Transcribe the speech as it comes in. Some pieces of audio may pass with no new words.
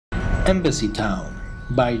Embassytown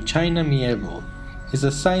by China Mieville is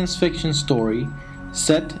a science fiction story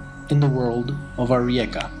set in the world of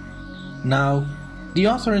Arieka. Now, the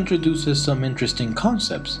author introduces some interesting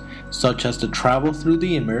concepts, such as the travel through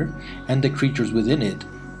the Immer and the creatures within it,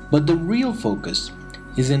 but the real focus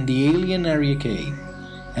is in the alien Arieka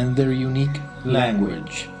and their unique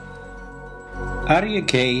language.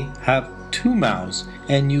 Arieka have two mouths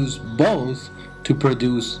and use both to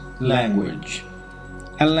produce language.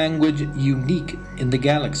 A language unique in the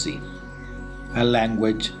galaxy. A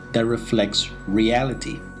language that reflects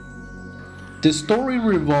reality. The story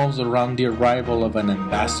revolves around the arrival of an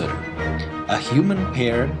ambassador, a human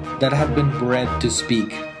pair that have been bred to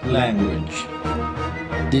speak language.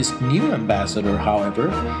 This new ambassador,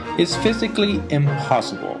 however, is physically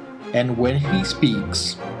impossible, and when he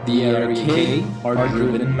speaks, the Arieka are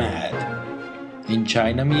driven mad. In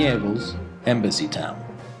China Mieville's Embassytown.